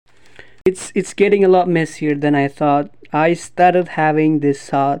It's getting a lot messier than I thought. I started having these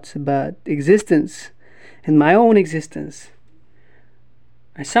thoughts about existence and my own existence.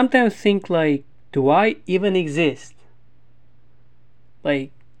 I sometimes think like, do I even exist?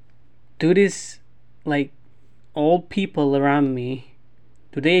 Like, do this like old people around me,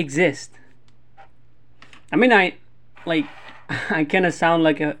 do they exist? I mean, I like I kind of sound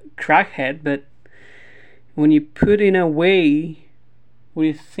like a crackhead, but when you put in a way where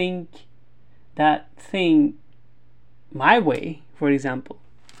you think that thing my way, for example,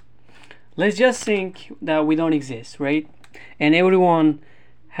 let's just think that we don't exist, right? And everyone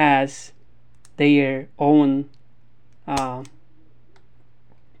has their own uh,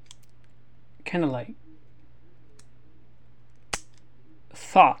 kind of like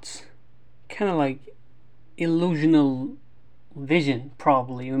thoughts, kind of like illusional vision,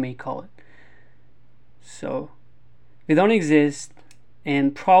 probably we may call it. So we don't exist,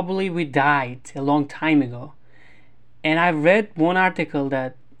 and probably we died a long time ago. And I read one article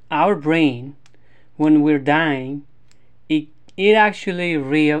that our brain, when we're dying, it actually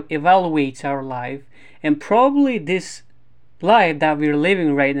re-evaluates our life, and probably this life that we're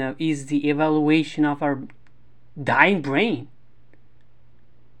living right now is the evaluation of our dying brain,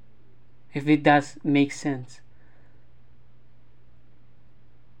 if it does make sense.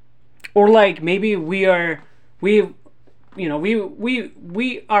 Or like maybe we are already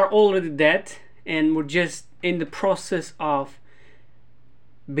dead, and we're just in the process of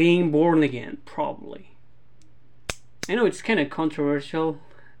being born again, probably. I know it's kind of controversial.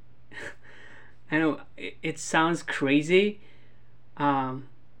 I know it sounds crazy, um,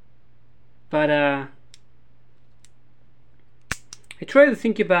 but I try to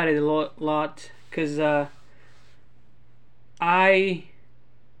think about it a lot, because I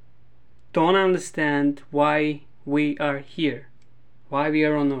don't understand why we are here, why we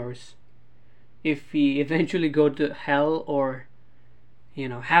are on Earth. If we eventually go to hell or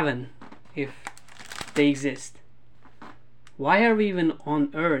heaven, if they exist, why are we even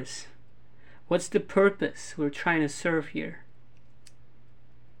on Earth? What's the purpose we're trying to serve here?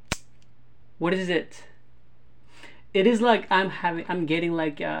 What is it? It is like I'm getting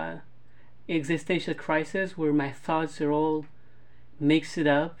like a existential crisis where my thoughts are all mixed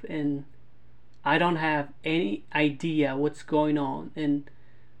up, and I don't have any idea what's going on. And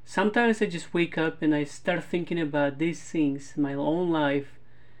sometimes I just wake up and I start thinking about these things, my own life,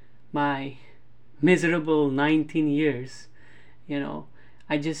 my miserable 19 years.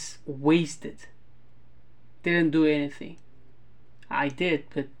 I just wasted, didn't do anything. I did,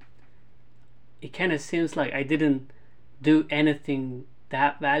 but it kind of seems like I didn't do anything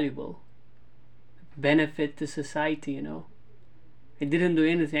that valuable, benefit to society. I didn't do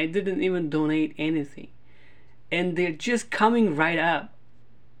anything. I didn't even donate anything, and they're just coming right up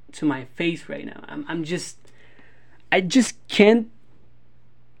to my face right now. I just can't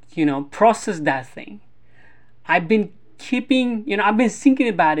process that thing. I've been I've been thinking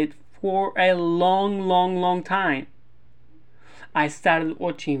about it for a long time. I started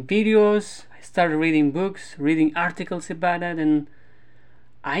watching videos, I started reading books, reading articles about it, and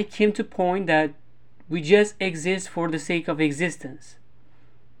I came to a point that we just exist for the sake of existence.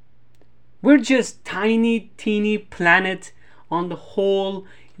 We're just tiny, teeny planet on the whole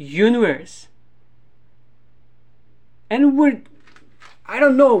universe. And I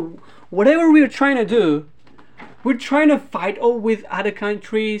don't know, whatever we're trying to do, we're trying to fight with other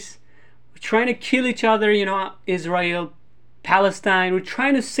countries. We're trying to kill each other, Israel, Palestine. We're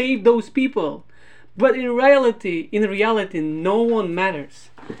trying to save those people. But in reality, no one matters.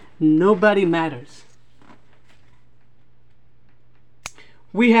 Nobody matters.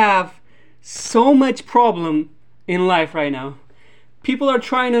 We have so much problem in life right now. People are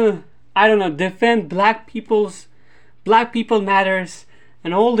trying to, defend black people matters,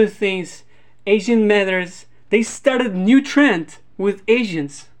 and all these things. Asian matters. They started new trend with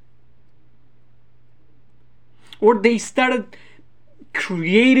Asians. Or they started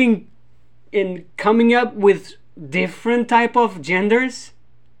creating and coming up with different type of genders.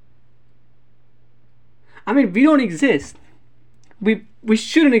 I mean, we don't exist. We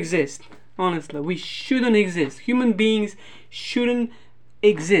shouldn't exist. Honestly, we shouldn't exist. Human beings shouldn't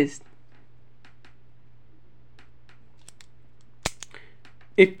exist.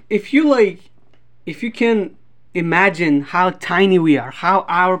 If you can imagine how tiny we are, how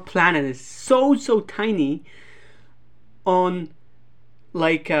our planet is so tiny on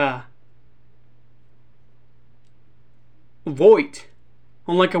like a void,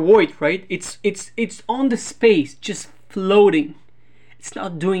 right? It's on the space, just floating. It's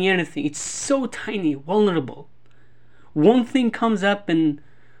not doing anything. It's so tiny, vulnerable. One thing comes up and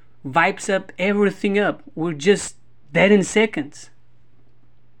wipes up everything up. We're just dead in seconds,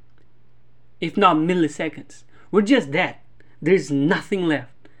 if not milliseconds. We're just dead. There's nothing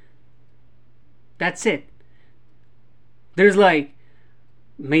left. That's it. There's like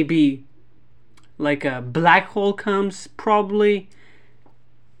maybe like a black hole comes, probably,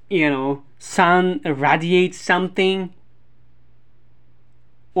 sun irradiates something,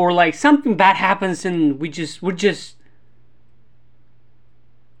 or like something bad happens and we're just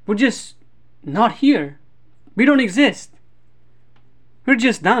not here. We don't exist. We're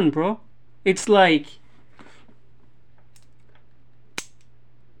just done, bro. It's like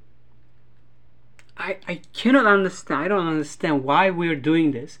I cannot understand. I don't understand why we're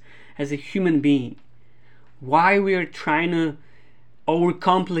doing this as a human being. Why we're trying to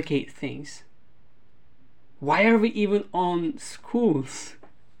overcomplicate things. Why are we even on schools?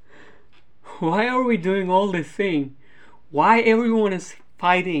 Why are we doing all this thing? Why everyone is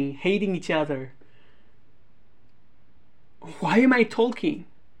fighting, hating each other? Why am I talking?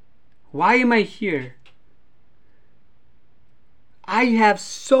 Why am I here? I have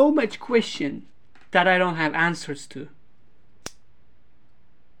so much question that I don't have answers to.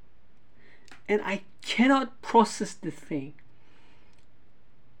 And I cannot process the thing.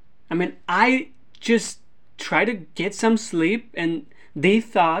 I mean, I just try to get some sleep and these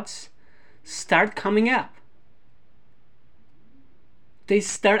thoughts start coming up. They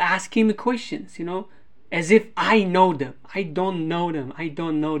start asking me questions, as if I know them. I don't know them.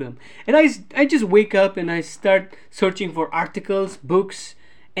 And I just wake up and I start searching for articles, books,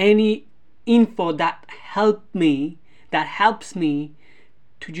 any info that helps me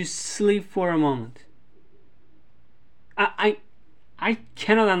to just sleep for a moment. I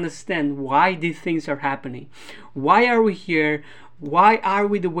cannot understand why these things are happening. Why are we here? Why are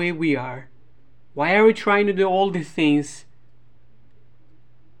we the way we are? Why are we trying to do all these things?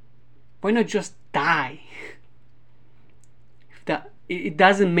 Why not just die? It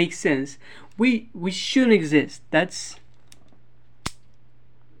doesn't make sense. We shouldn't exist. That's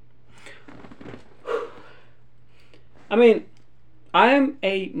I mean, I am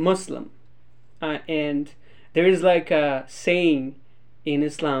a Muslim, and there is like a saying in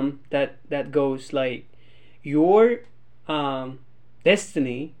Islam that goes like, your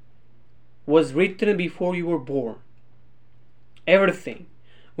destiny was written before you were born. Everything.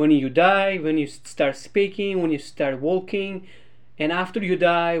 When you die, when you start speaking, when you start walking, and after you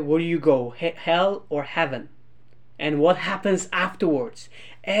die, where do you go? Hell or heaven? And what happens afterwards?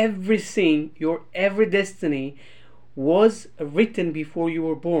 Everything, your every destiny was written before you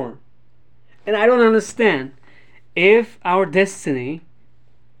were born. And I don't understand, if our destiny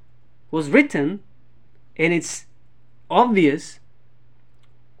was written and it's obvious,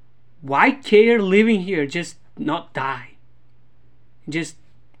 why care living here? Just not die. Just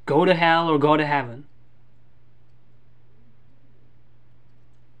go to hell or go to heaven.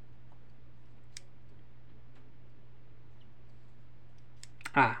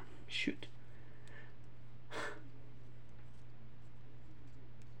 Shoot.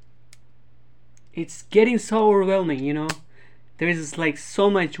 It's getting so overwhelming, There is like so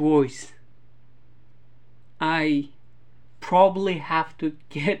much voice. I probably have to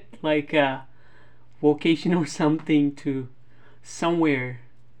get like a vocation or something to somewhere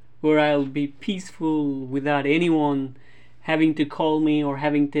where I'll be peaceful without anyone having to call me or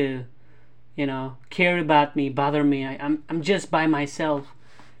having to, care about me, bother me. I'm just by myself,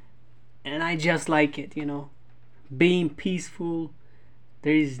 and I just like it, being peaceful.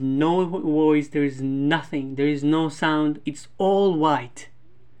 There is no voice, there is nothing, there is no sound. It's all white.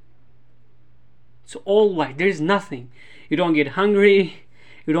 It's all white. There is nothing. You don't get hungry,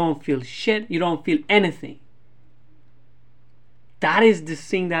 you don't feel shit, you don't feel anything. That is the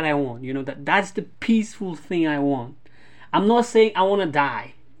thing that I want, that's the peaceful thing I want. I'm not saying I want to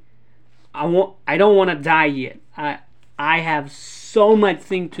die. I don't want to die yet. I have so much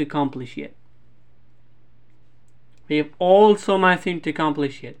thing to accomplish yet. We have all so much thing to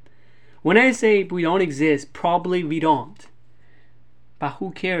accomplish yet. When I say we don't exist, probably we don't. But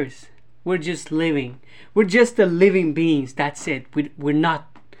who cares? We're just living. We're just the living beings. That's it. We're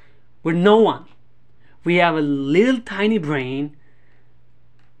no one. We have a little tiny brain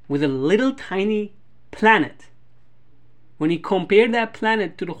with a little tiny planet. When you compare that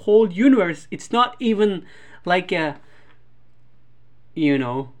planet to the whole universe, it's not even like a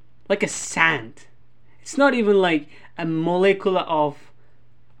sand. It's not even like a molecule of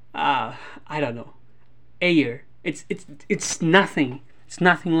I don't know, air. It's nothing. It's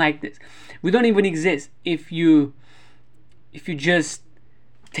nothing like this. We don't even exist. If you just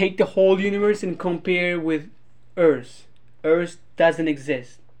take the whole universe and compare with Earth doesn't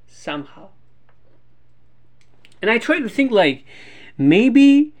exist. somehow. And I try to think like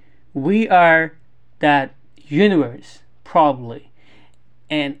maybe we are that universe, probably,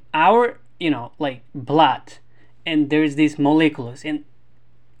 and our, like blood, and there's these molecules, and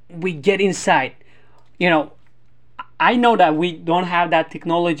we get inside. You know, I know that we don't have that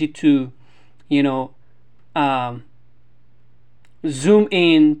technology to, you know, um, zoom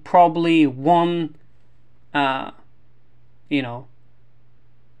in probably one, uh, you know,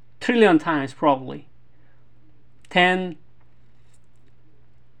 trillion times, probably 10,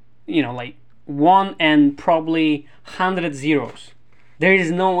 like one and probably 100 zeros. There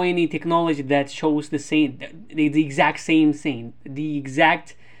is no any technology that shows the exact same thing, the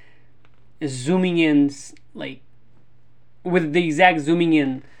exact zooming in, like with the exact zooming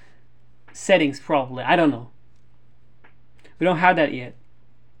in settings. Probably, I don't know. We don't have that yet.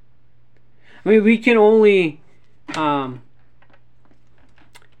 I mean, we can only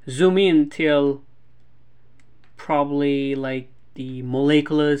zoom in till probably like the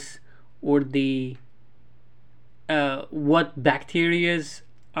molecules or the what bacterias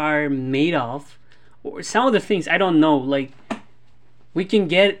are made of, or some of the things I don't know. Like we can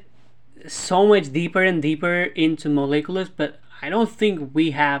get so much deeper and deeper into molecules, but I don't think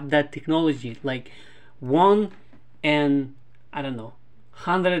we have that technology. Like one and I don't know,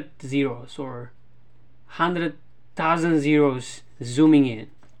 100 zeros or 100,000 zeros zooming in.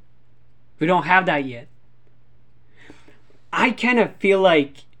 We don't have that yet. I kind of feel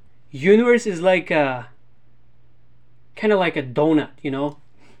like universe is like a kind of like a donut,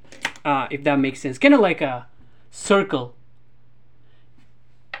 if that makes sense. Kind of like a circle.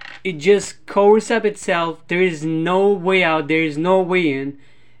 It just covers up itself. There is no way out. There is no way in.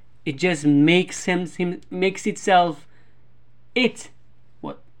 It just makes itself it.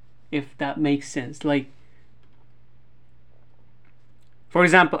 What, if that makes sense? Like, for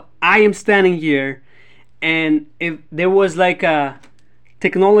example, I am standing here, and if there was like a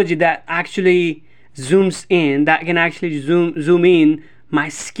technology that actually zooms in, that can actually zoom in my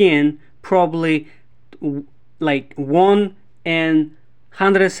skin, probably like 1 and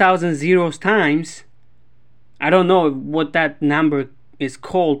 100,000 zeros times. I don't know what that number is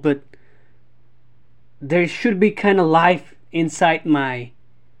called, but there should be kind of life inside my,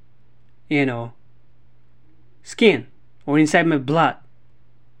 skin or inside my blood.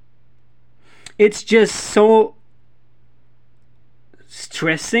 It's just so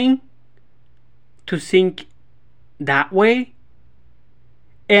stressing to think that way.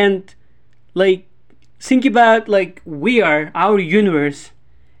 And like, think about like our universe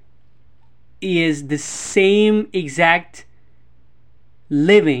is the same exact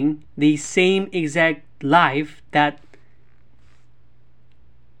living, the same exact life that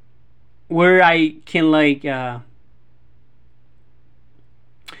where I can like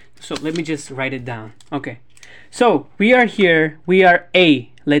so let me just write it down. Okay, so we are here, we are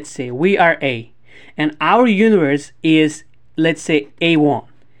A, let's say we are A, and our universe is, let's say, A1,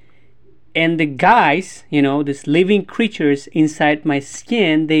 and the guys, these living creatures inside my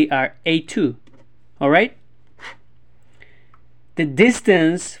skin, they are A2. All right, the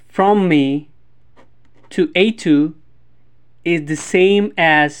distance from me to A2 is the same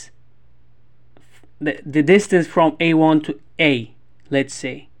as the distance from A1 to A, let's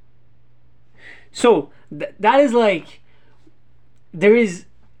say. So that is like, there is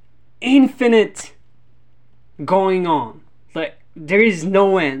infinite going on. Like there is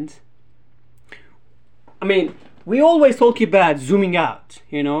no end. I mean, we always talk about zooming out,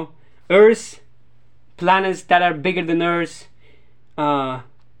 Earth, planets that are bigger than Earth,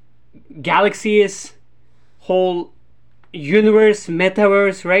 galaxies, whole universe,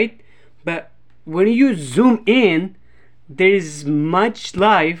 metaverse, right? But when you zoom in, there is much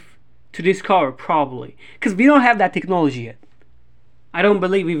life to discover, probably, because we don't have that technology yet. I don't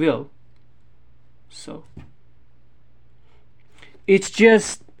believe we will. So it's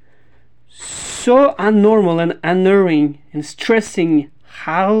just so abnormal and unnerving and stressing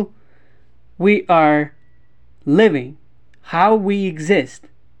how we are living, how we exist.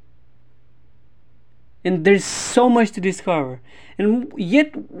 And there's so much to discover. And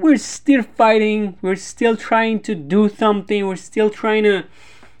yet we're still fighting, we're still trying to do something, we're still trying to,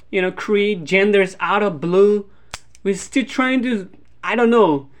 create genders out of blue. We're still trying to, I don't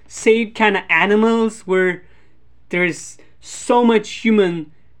know, save kind of animals where there's so much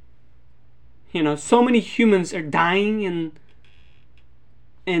human, so many humans are dying,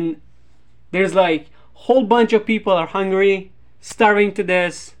 and there's like whole bunch of people are hungry, starving to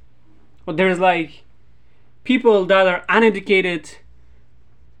death, or there's like people that are uneducated,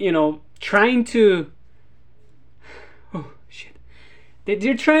 trying to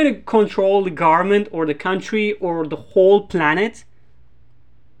They're trying to control the government or the country or the whole planet.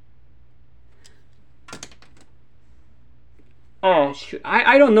 Oh,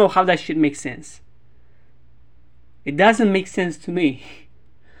 I don't know how that should make sense. It doesn't make sense to me.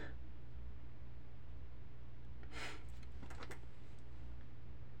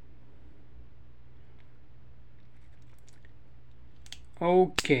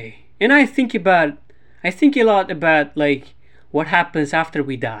 Okay. And I think a lot about like what happens after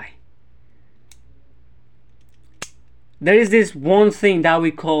we die. There is this one thing that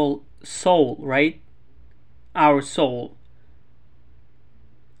we call soul, right? Our soul.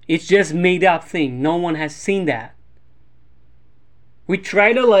 It's just made up thing. No one has seen that. We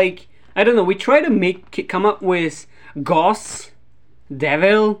try to like, I don't know, we try to come up with ghosts,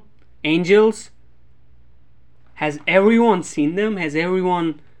 devil, angels. Has everyone seen them? Has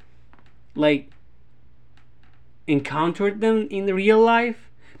everyone like encountered them in the real life?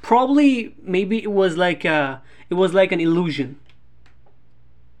 Probably maybe it was like an illusion.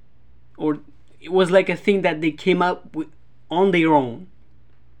 Or it was like a thing that they came up with on their own.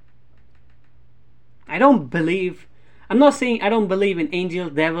 I don't believe. I'm not saying I don't believe in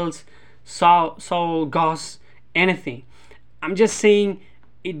angels, devils, soul, ghosts, anything. I'm just saying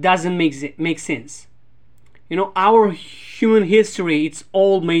it doesn't make sense. You know, our human history, it's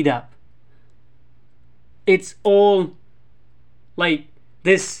all made up. It's all like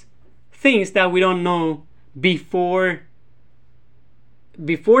this things that we don't know before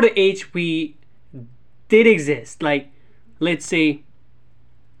the age we did exist. Like, let's say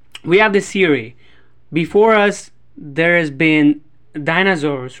we have this theory. Before us, there has been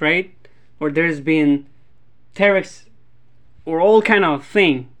dinosaurs, right? Or there's been T-Rex, or all kind of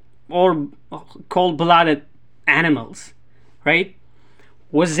thing, or cold-blooded animals, right?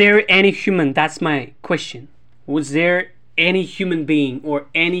 Was there any human? That's my question. Was there any human being or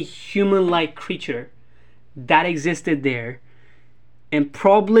any human-like creature that existed there? And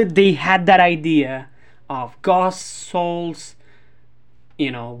probably they had that idea of ghosts, souls,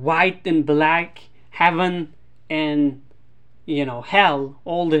 white and black, heaven and hell,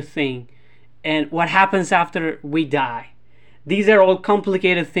 all the thing, and what happens after we die. These are all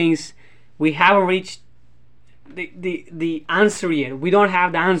complicated things. We haven't reached the answer yet. We don't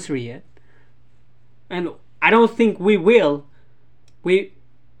have the answer yet, and I don't think we will. We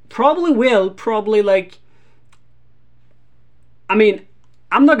probably will. Probably like. I mean,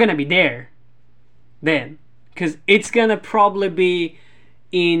 I'm not gonna be there then, because it's gonna probably be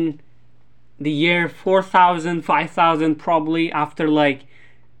in the year 4000, 5000, probably after like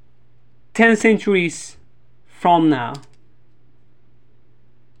 10 centuries from now,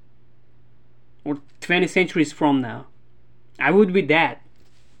 or 20 centuries from now. I would be that.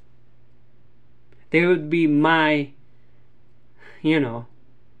 They would be my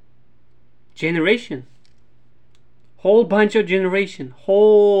generation, whole bunch of generation,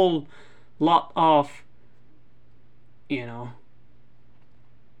 whole lot of kind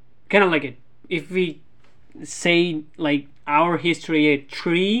of like it. If we say like our history a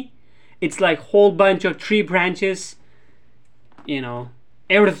tree, it's like whole bunch of tree branches,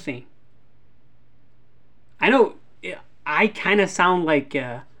 everything. I know I kind of sound like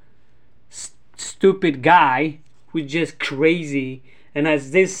a stupid guy who's just crazy and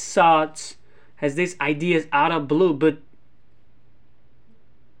has these thoughts, has these ideas out of blue, but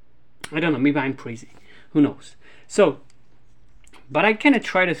I don't know, maybe I'm crazy, who knows. So but I kind of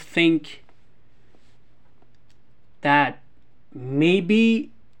try to think that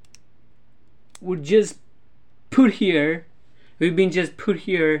maybe we've been just put here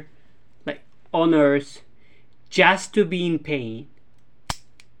like on earth just to be in pain,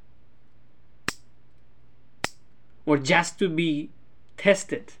 or just to be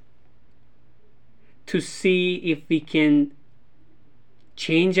tested, to see if we can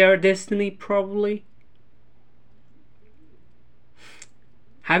change our destiny, probably.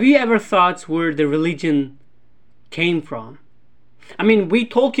 Have you ever thought where the religion came from? I mean, we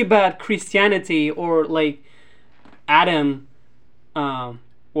talk about Christianity or like Adam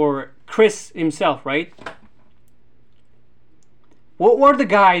or Chris himself, right? What were the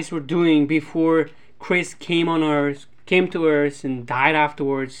guys were doing before Chris came to Earth and died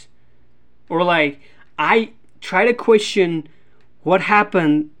afterwards? Or like, I try to question what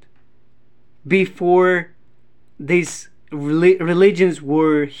happened before these religions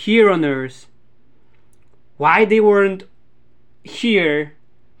were here on Earth. Why they weren't here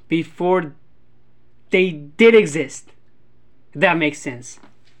before they did exist? If that makes sense.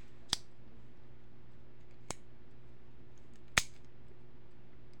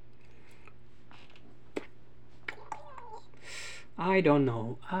 I don't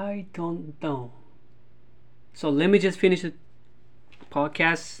know. I don't know. So let me just finish the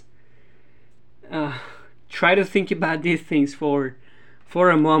podcast. Uh, Try to think about these things for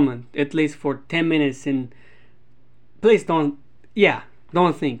a moment, at least for 10 minutes, and please don't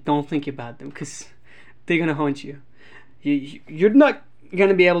think about them, because they're gonna haunt you. You're not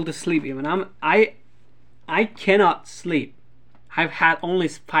gonna be able to sleep. Even I cannot sleep. I've had only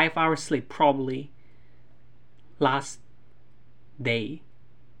 5 hours sleep probably last day,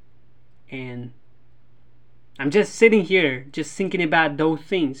 and I'm just sitting here just thinking about those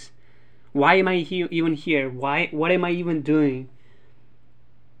things. Why am I even here? What am I even doing?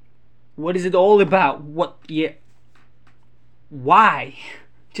 What is it all about? What? Yeah. Why?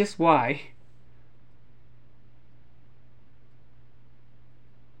 Just why?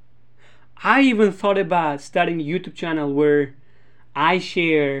 I even thought about starting a YouTube channel where I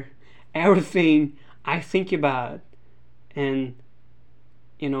share everything I think about, and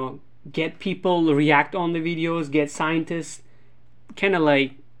you know, get people react on the videos, get scientists kind of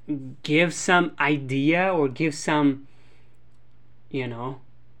like give some idea or give some, you know,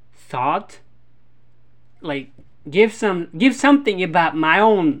 thought, like give something about my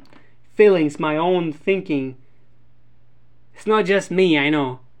own feelings, my own thinking. It's not just me, I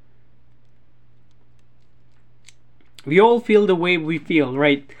know. We all feel the way we feel,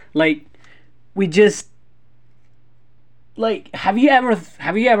 right? Like we just like have you ever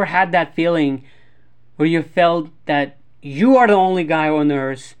had that feeling where you felt that you are the only guy on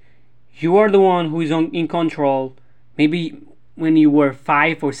earth, you are the one who is in control? Maybe when you were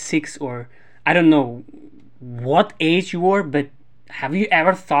 5 or 6, or I don't know what age you were, but have you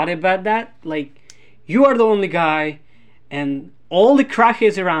ever thought about that? Like you are the only guy, and all the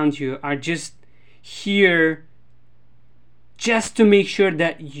crackheads around you are just here just to make sure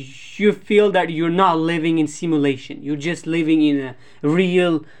that you feel that you're not living in simulation. You're just living in a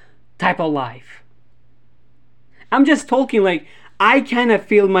real type of life. I'm just talking like I kind of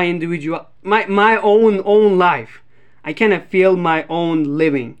feel my individual, my own life. I kind of feel my own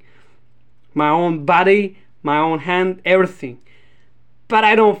living, my own body, my own hand, everything. But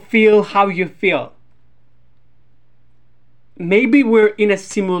I don't feel how you feel. Maybe we're in a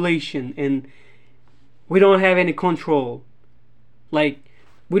simulation and we don't have any control. Like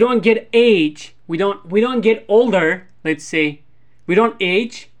we don't get age, we don't get older. Let's say we don't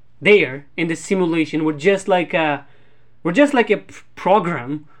age there in the simulation. We're just like a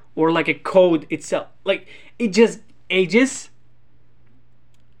program, or like a code itself. Like it just ages.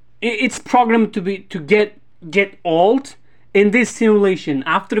 It's programmed to get old in this simulation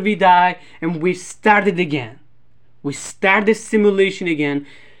after we die, and we start it again. We start this simulation again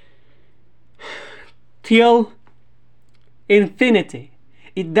till infinity.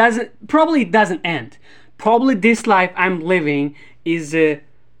 It doesn't end. Probably this life I'm living is a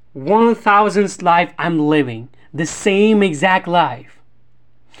 1000th life I'm living, the same exact life.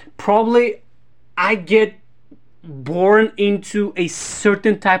 Probably I get born into a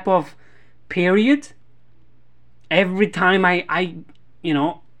certain type of period every time I you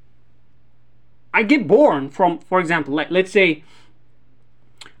know, I get born from, for example, like let's say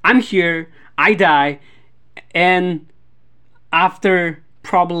I'm here, I die, and after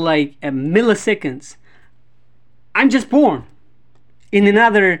probably like a milliseconds, I'm just born in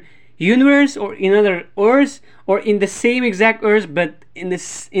another universe, or in another earth, or in the same exact earth, but in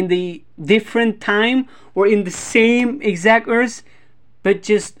the different time, or in the same exact earth, but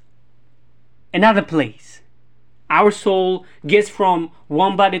just another place. Our soul gets from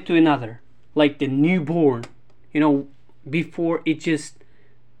one body to another, like the newborn, you know, before it is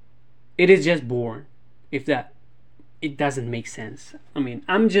just born. If that it doesn't make sense. I mean,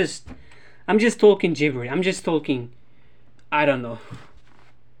 I'm just talking gibberish. I'm just talking, I don't know.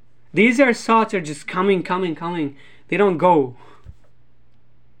 These thoughts are just coming. They don't go.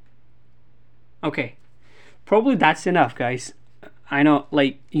 Okay. Probably that's enough, guys. I know,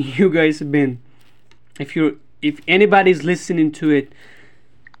 like, you guys have been, if anybody's listening to it,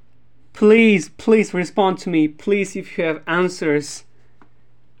 please respond to me. Please, if you have answers,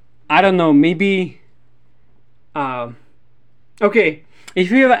 I don't know, maybe okay,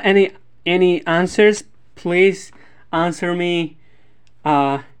 if you have any answers, please answer me.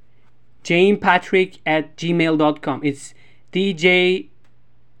 janepatrick@gmail.com. It's DJEYN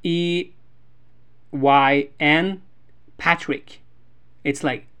Patrick. It's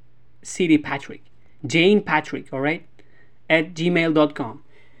like CD Patrick. Jane Patrick, alright? @gmail.com.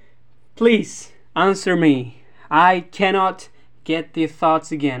 Please answer me. I cannot get the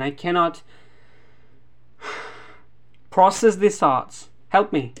thoughts again. I cannot process these thoughts.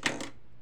 Help me.